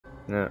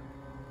Yeah.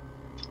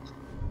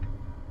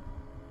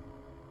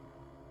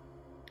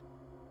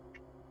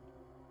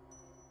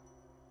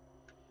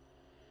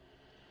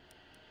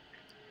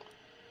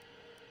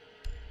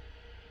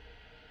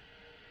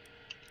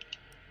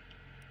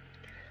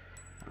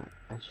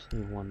 I just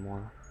need one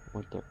more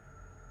with the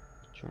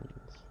Germans.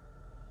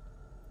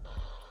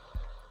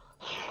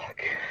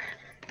 Fuck.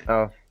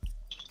 Oh.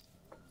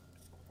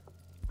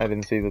 I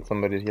didn't see that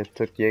somebody had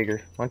took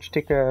Jaeger. Why don't you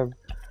take a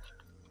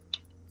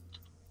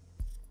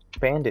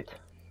Bandit?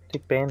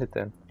 Take Bandit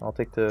then. I'll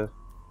take the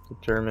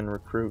German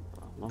recruit.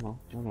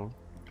 No.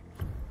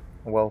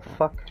 Well,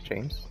 fuck,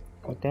 James.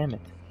 God damn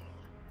it.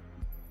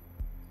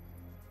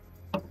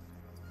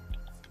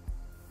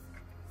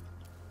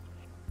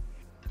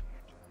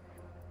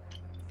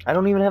 I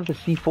don't even have the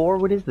C4.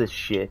 What is this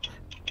shit?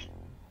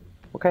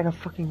 What kind of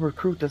fucking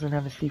recruit doesn't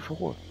have a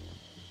C4?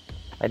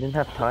 I didn't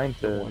have time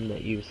to... The one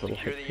that you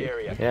selected.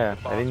 Yeah,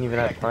 I didn't even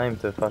have time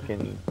to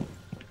fucking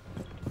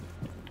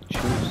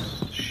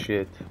choose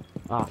shit.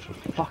 Ah, for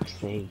fuck's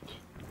sake.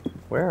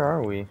 Where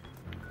are we?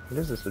 What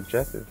is this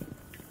objective?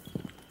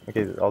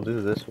 Okay, I'll do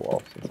this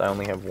wall since I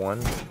only have one.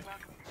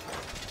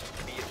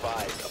 Be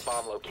advised, a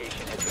bomb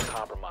location has been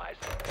compromised.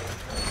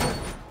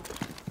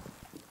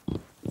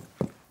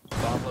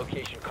 Bomb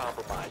location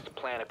compromised.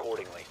 Plan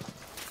accordingly.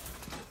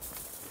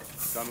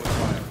 Done with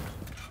fire.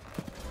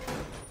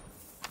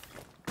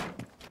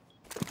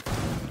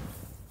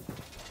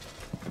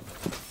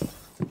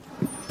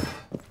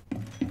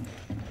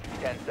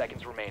 10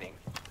 seconds remaining.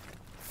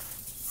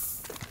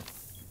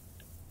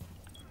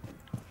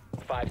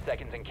 5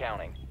 seconds and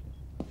counting.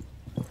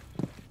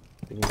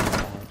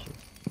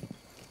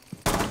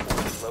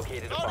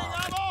 Located a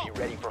bomb. Be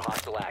ready for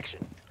hostile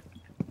action.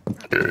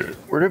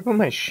 Where did I put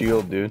my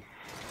shield, dude?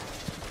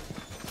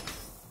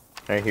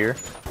 Right here?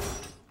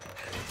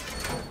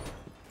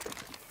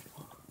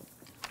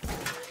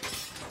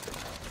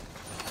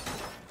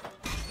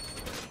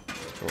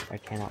 Oh, I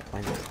cannot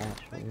find this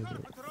hatch. Where is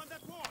it?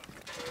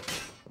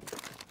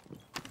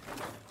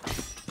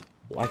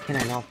 Why can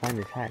I not find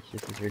this hatch?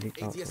 This is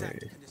ridiculous. Oh, there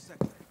it is.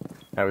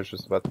 I was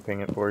just about to ping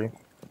it for you.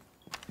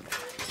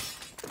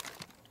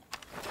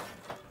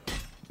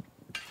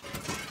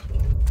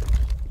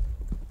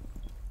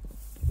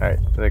 Alright,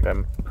 I think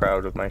I'm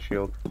proud of my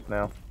shield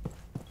now.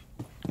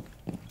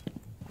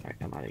 Alright,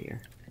 I'm out of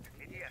here.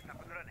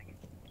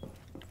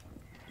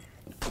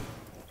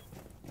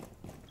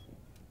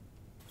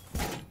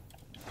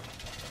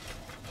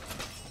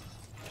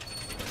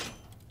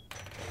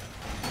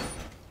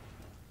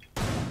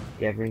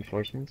 Do you have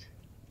reinforcements?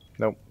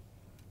 Nope.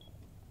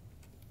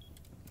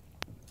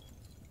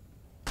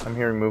 I'm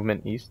hearing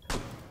movement east.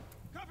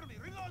 Cover me,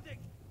 reloading.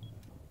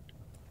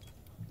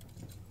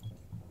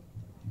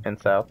 And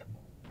south.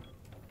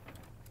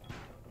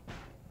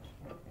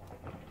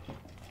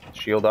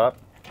 Shield up.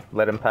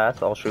 Let him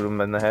pass. I'll shoot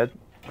him in the head.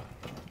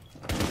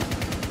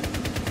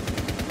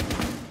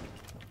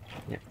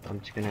 Yeah, I'm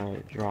just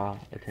gonna draw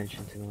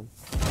attention to him.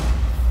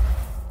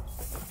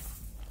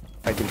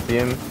 I can see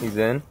him. He's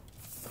in.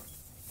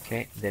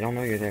 Okay, they don't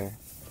know you're there.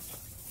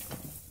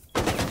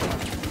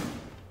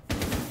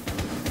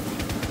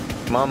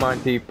 Come on,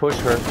 Monty. Push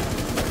her.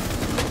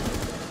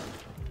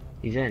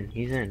 He's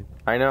in.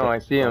 I know, I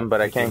see him,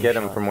 but I can't get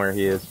him from where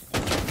he is.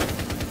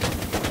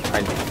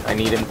 I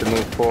need him to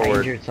move I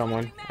forward. injured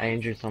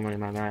someone in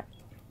my map.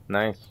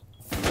 Nice.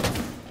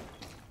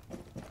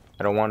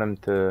 I don't want him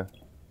to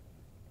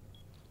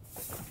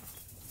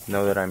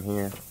know that I'm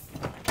here.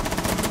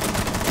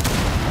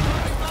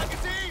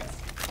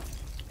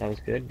 That was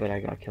good, but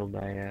I got killed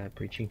by a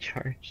breaching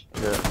charge.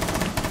 Yeah.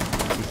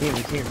 You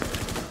see him.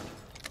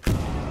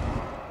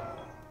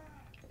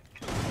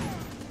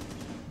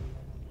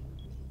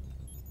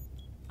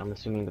 I'm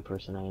assuming the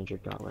person I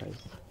injured got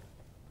rezzed.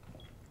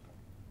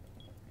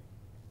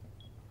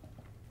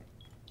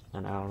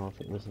 And I don't know if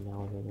it was an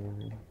elevator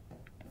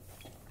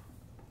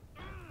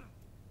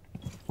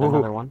or...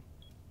 Another one.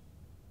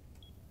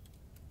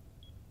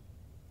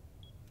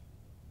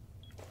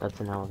 That's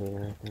an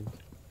elevator, I think.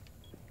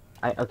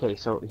 Okay,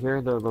 so here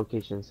are the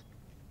locations.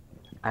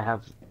 I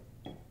have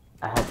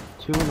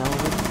 2 in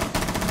elevator.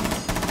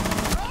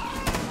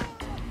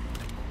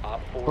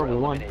 Op 4 Probably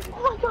one. eliminated.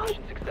 Oh my god!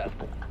 Mission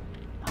successful.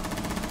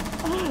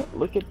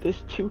 Look at this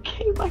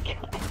 2K, my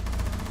guy.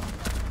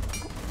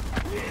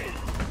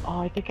 Oh,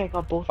 I think I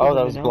got both of them. Oh,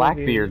 that was in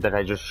Blackbeard that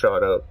I just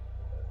shot up.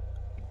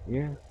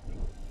 Yeah.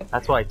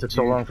 That's why it took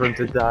so long for him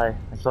to die.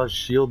 I saw his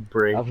shield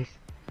break.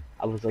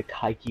 I was like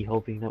high-key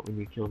hoping that when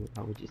you killed him,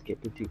 I would just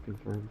get the 2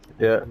 confirmed.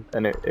 Yeah,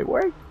 and it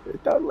worked.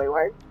 It totally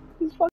worked. He's fucking